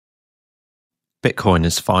Bitcoin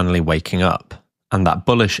is finally waking up, and that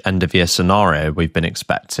bullish end-of-year scenario we've been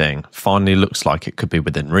expecting finally looks like it could be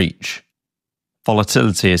within reach.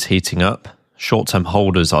 Volatility is heating up, short-term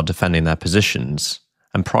holders are defending their positions,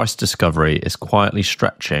 and price discovery is quietly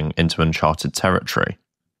stretching into uncharted territory.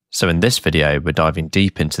 So in this video, we're diving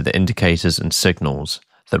deep into the indicators and signals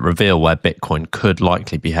that reveal where Bitcoin could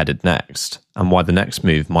likely be headed next, and why the next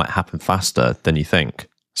move might happen faster than you think.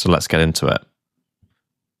 So let's get into it.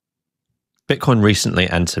 Bitcoin recently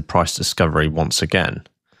entered price discovery once again,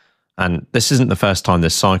 and this isn't the first time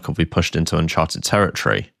this cycle we pushed into uncharted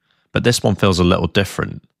territory, but this one feels a little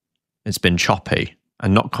different. It's been choppy,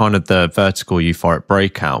 and not kind of the vertical euphoric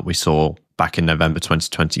breakout we saw back in November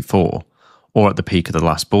 2024, or at the peak of the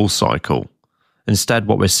last bull cycle. Instead,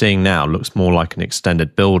 what we're seeing now looks more like an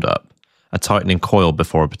extended build-up, a tightening coil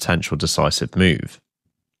before a potential decisive move.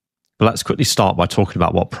 But let's quickly start by talking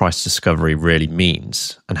about what price discovery really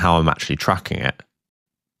means and how I'm actually tracking it.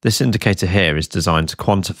 This indicator here is designed to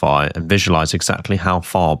quantify and visualize exactly how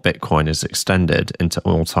far Bitcoin is extended into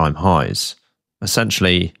all-time highs,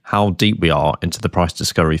 essentially how deep we are into the price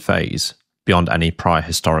discovery phase beyond any prior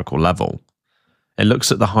historical level. It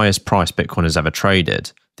looks at the highest price Bitcoin has ever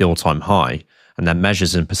traded, the all-time high, and then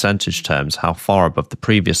measures in percentage terms how far above the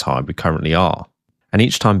previous high we currently are. And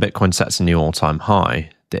each time Bitcoin sets a new all-time high,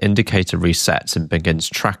 the indicator resets and begins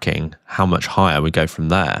tracking how much higher we go from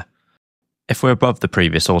there. If we're above the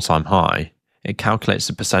previous all-time high, it calculates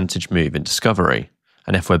the percentage move in discovery,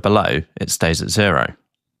 and if we're below, it stays at zero.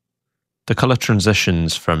 The colour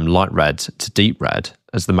transitions from light red to deep red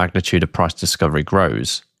as the magnitude of price discovery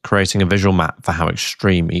grows, creating a visual map for how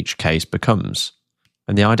extreme each case becomes.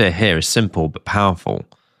 And the idea here is simple but powerful.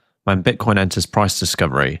 When Bitcoin enters price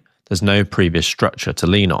discovery, there's no previous structure to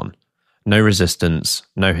lean on, no resistance,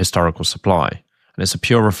 no historical supply, and it's a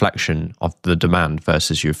pure reflection of the demand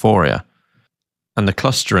versus euphoria. And the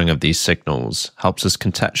clustering of these signals helps us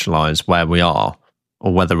contextualize where we are,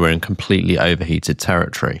 or whether we're in completely overheated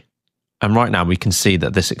territory. And right now we can see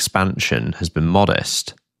that this expansion has been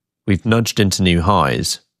modest. We've nudged into new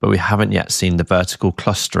highs, but we haven't yet seen the vertical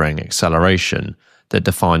clustering acceleration that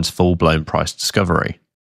defines full-blown price discovery.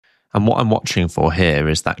 And what I'm watching for here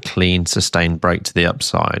is that clean, sustained break to the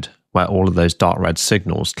upside, where all of those dark red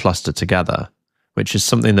signals cluster together, which is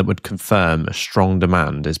something that would confirm a strong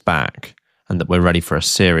demand is back and that we're ready for a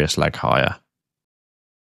serious leg higher.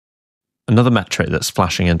 Another metric that's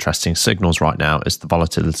flashing interesting signals right now is the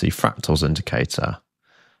volatility fractals indicator.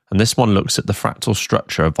 And this one looks at the fractal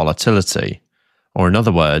structure of volatility, or in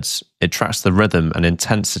other words, it tracks the rhythm and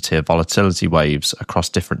intensity of volatility waves across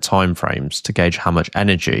different time frames to gauge how much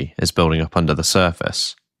energy is building up under the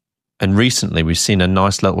surface. And recently we've seen a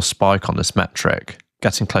nice little spike on this metric,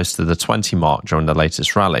 getting close to the 20 mark during the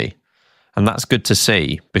latest rally. And that's good to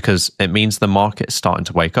see because it means the market's starting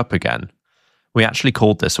to wake up again. We actually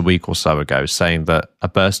called this a week or so ago, saying that a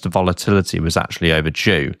burst of volatility was actually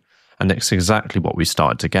overdue, and it's exactly what we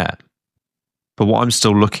started to get. But what I'm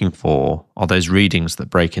still looking for are those readings that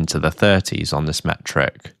break into the 30s on this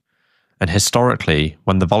metric. And historically,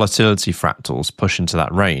 when the volatility fractals push into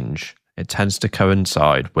that range, it tends to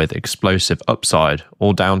coincide with explosive upside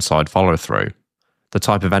or downside follow-through, the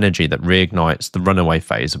type of energy that reignites the runaway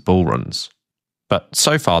phase of bull runs. But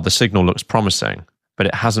so far, the signal looks promising, but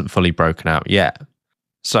it hasn't fully broken out yet.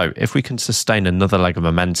 So if we can sustain another leg of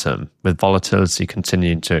momentum with volatility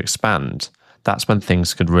continuing to expand, that's when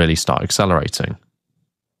things could really start accelerating.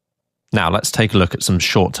 Now let's take a look at some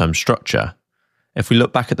short-term structure. If we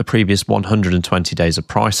look back at the previous 120 days of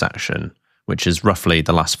price action, which is roughly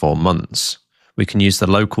the last 4 months, we can use the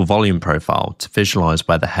local volume profile to visualize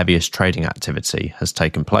where the heaviest trading activity has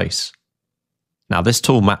taken place. Now this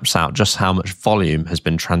tool maps out just how much volume has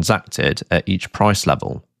been transacted at each price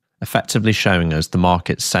level, effectively showing us the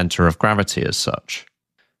market's center of gravity as such.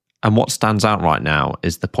 And what stands out right now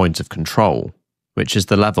is the point of control, which is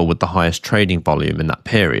the level with the highest trading volume in that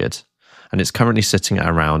period, and it's currently sitting at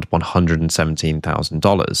around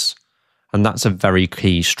 $117,000, and that's a very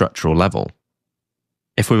key structural level.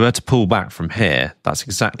 If we were to pull back from here, that's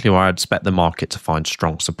exactly where I'd expect the market to find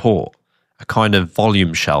strong support, a kind of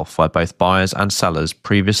volume shelf where both buyers and sellers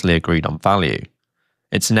previously agreed on value.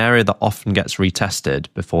 It's an area that often gets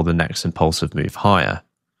retested before the next impulsive move higher.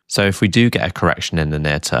 So if we do get a correction in the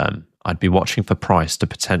near term, I'd be watching for price to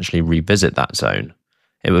potentially revisit that zone.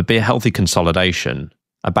 It would be a healthy consolidation,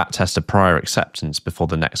 a backtest of prior acceptance before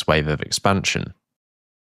the next wave of expansion.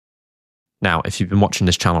 Now, if you've been watching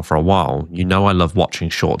this channel for a while, you know I love watching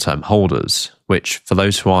short-term holders, which, for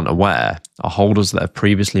those who aren't aware, are holders that have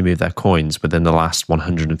previously moved their coins within the last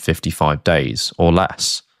 155 days or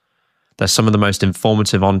less. They're some of the most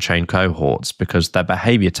informative on-chain cohorts because their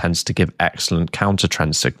behavior tends to give excellent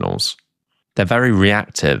counter-trend signals. They're very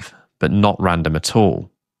reactive, but not random at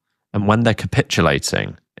all. And when they're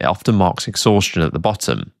capitulating, it often marks exhaustion at the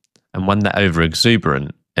bottom. And when they're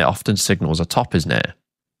over-exuberant, it often signals a top is near.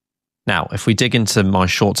 Now, if we dig into my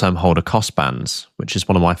short-term holder cost bands, which is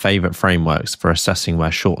one of my favorite frameworks for assessing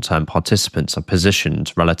where short-term participants are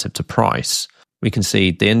positioned relative to price, we can see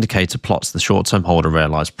the indicator plots the short-term holder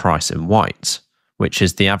realized price in white, which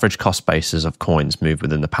is the average cost basis of coins moved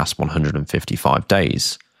within the past 155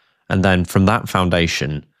 days. And then from that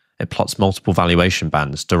foundation, it plots multiple valuation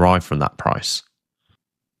bands derived from that price.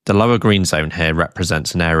 The lower green zone here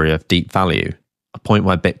represents an area of deep value, a point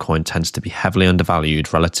where Bitcoin tends to be heavily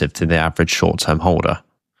undervalued relative to the average short-term holder.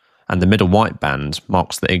 And the middle white band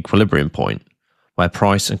marks the equilibrium point, where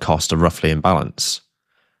price and cost are roughly in balance.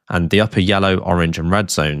 And the upper yellow, orange and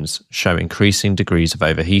red zones show increasing degrees of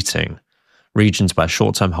overheating, regions where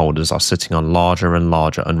short-term holders are sitting on larger and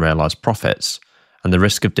larger unrealized profits, and the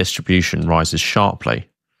risk of distribution rises sharply.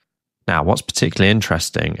 Now, what's particularly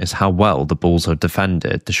interesting is how well the bulls have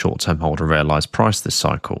defended the short-term holder realized price this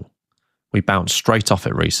cycle. We bounced straight off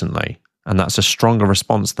it recently, and that's a stronger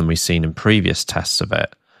response than we've seen in previous tests of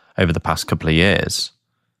it over the past couple of years.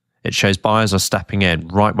 It shows buyers are stepping in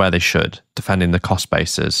right where they should, defending the cost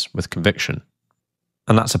basis with conviction.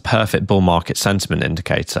 And that's a perfect bull market sentiment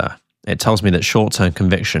indicator. It tells me that short-term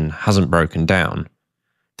conviction hasn't broken down.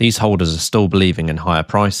 These holders are still believing in higher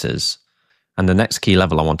prices. And the next key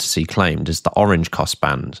level I want to see claimed is the orange cost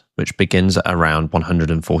band, which begins at around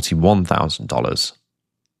 $141,000.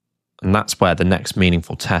 And that's where the next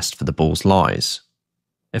meaningful test for the bulls lies.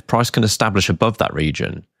 If price can establish above that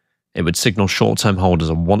region, it would signal short-term holders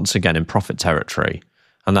are once again in profit territory,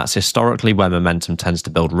 and that's historically where momentum tends to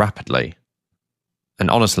build rapidly. And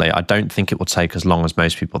honestly, I don't think it will take as long as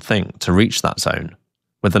most people think to reach that zone.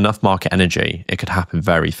 With enough market energy, it could happen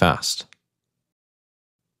very fast.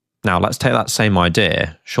 Now let's take that same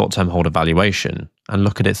idea, short-term holder valuation, and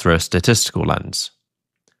look at it through a statistical lens.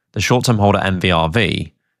 The short-term holder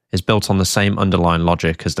MVRV is built on the same underlying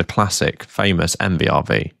logic as the classic, famous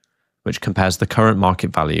MVRV, which compares the current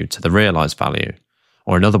market value to the realized value,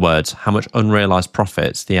 or in other words, how much unrealized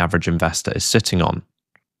profits the average investor is sitting on.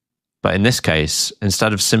 But in this case,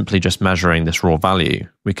 instead of simply just measuring this raw value,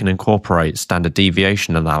 we can incorporate standard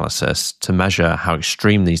deviation analysis to measure how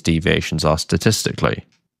extreme these deviations are statistically.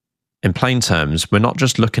 In plain terms, we're not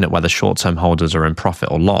just looking at whether short-term holders are in profit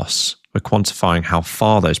or loss, we're quantifying how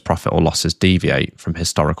far those profit or losses deviate from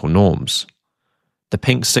historical norms. The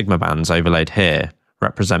pink sigma bands overlaid here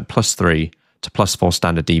represent +3 to +4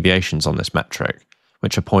 standard deviations on this metric,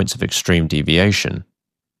 which are points of extreme deviation.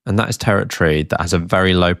 And that is territory that has a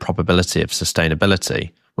very low probability of sustainability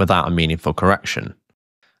without a meaningful correction.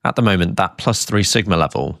 At the moment, that +3 sigma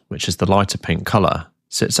level, which is the lighter pink colour,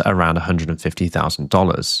 sits at around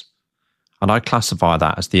 $150,000. And I classify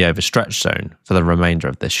that as the overstretch zone for the remainder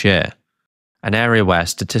of this year, an area where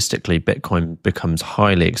statistically Bitcoin becomes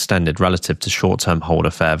highly extended relative to short-term holder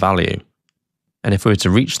fair value. And if we were to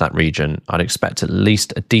reach that region, I'd expect at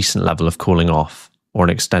least a decent level of cooling off or an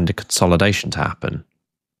extended consolidation to happen.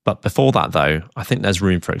 But before that though, I think there's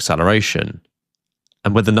room for acceleration.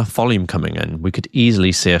 And with enough volume coming in, we could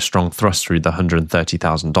easily see a strong thrust through the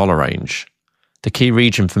 $130,000 range. The key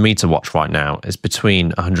region for me to watch right now is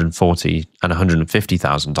between $140,000 and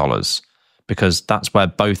 $150,000, because that's where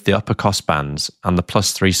both the upper cost bands and the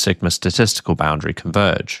 +3 sigma statistical boundary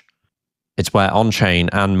converge. It's where on-chain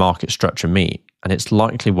and market structure meet, and it's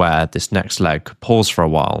likely where this next leg could pause for a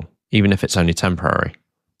while, even if it's only temporary.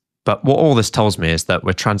 But what all this tells me is that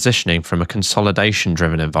we're transitioning from a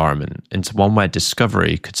consolidation-driven environment into one where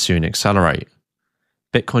discovery could soon accelerate.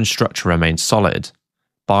 Bitcoin's structure remains solid,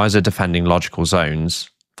 buyers are defending logical zones,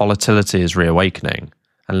 volatility is reawakening,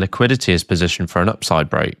 and liquidity is positioned for an upside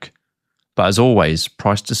break. But as always,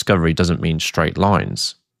 price discovery doesn't mean straight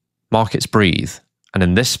lines. Markets breathe, and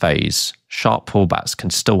in this phase, sharp pullbacks can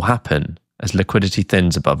still happen as liquidity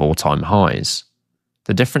thins above all-time highs.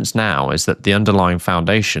 The difference now is that the underlying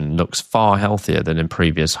foundation looks far healthier than in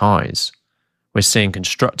previous highs. We're seeing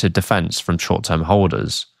constructive defense from short-term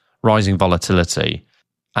holders, rising volatility,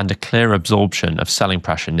 and a clear absorption of selling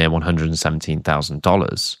pressure near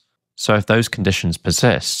 $117,000. So if those conditions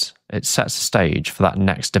persist, it sets the stage for that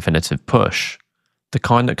next definitive push, the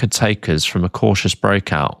kind that could take us from a cautious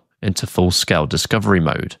breakout into full-scale discovery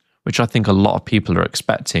mode, which I think a lot of people are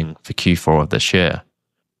expecting for Q4 of this year.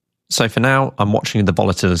 So for now, I'm watching the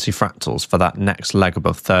volatility fractals for that next leg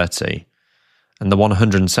above 30, and the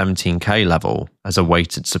 117k level as a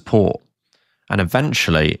weighted support, and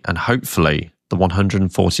eventually and hopefully the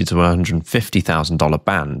 $140,000 to $150,000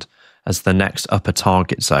 band as the next upper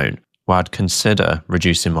target zone where I'd consider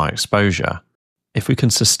reducing my exposure. If we can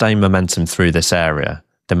sustain momentum through this area,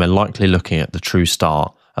 then we're likely looking at the true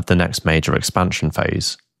start of the next major expansion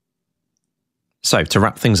phase. So to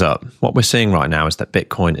wrap things up, what we're seeing right now is that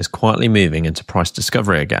Bitcoin is quietly moving into price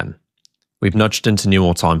discovery again. We've nudged into new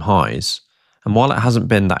all-time highs, and while it hasn't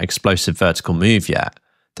been that explosive vertical move yet,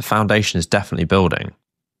 the foundation is definitely building.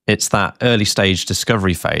 It's that early stage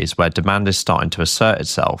discovery phase where demand is starting to assert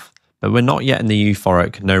itself, but we're not yet in the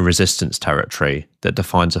euphoric no resistance territory that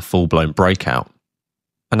defines a full-blown breakout.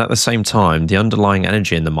 And at the same time, the underlying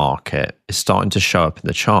energy in the market is starting to show up in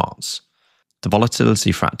the charts. The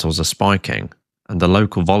volatility fractals are spiking, and the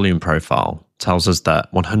local volume profile tells us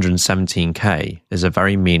that 117k is a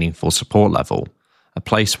very meaningful support level, a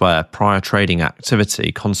place where prior trading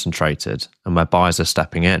activity concentrated and where buyers are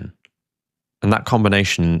stepping in. And that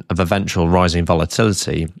combination of eventual rising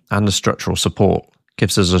volatility and the structural support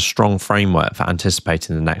gives us a strong framework for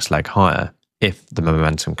anticipating the next leg higher if the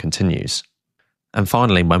momentum continues. And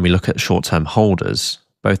finally, when we look at short-term holders,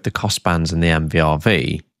 both the cost bands and the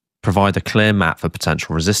MVRV provide a clear map for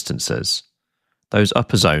potential resistances. Those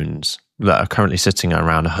upper zones that are currently sitting at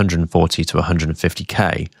around 140 to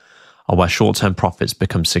 150k are where short-term profits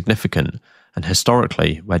become significant and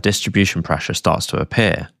historically where distribution pressure starts to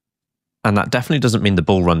appear. And that definitely doesn't mean the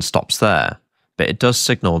bull run stops there, but it does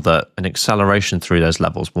signal that an acceleration through those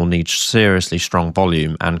levels will need seriously strong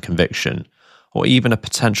volume and conviction, or even a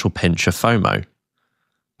potential pinch of FOMO.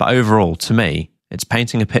 But overall, to me, it's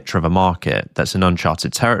painting a picture of a market that's in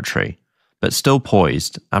uncharted territory, but still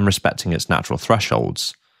poised and respecting its natural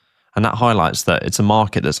thresholds. And that highlights that it's a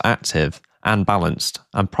market that's active and balanced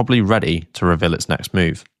and probably ready to reveal its next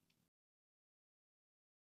move.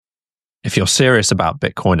 If you're serious about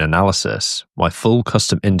Bitcoin analysis, my full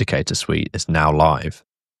custom indicator suite is now live.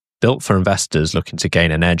 Built for investors looking to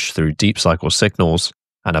gain an edge through deep cycle signals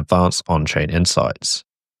and advanced on-chain insights.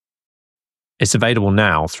 It's available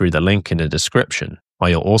now through the link in the description,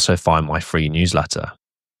 where you'll also find my free newsletter.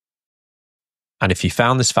 And if you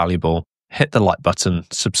found this valuable, hit the like button,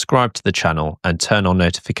 subscribe to the channel, and turn on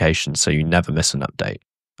notifications so you never miss an update.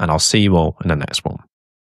 And I'll see you all in the next one.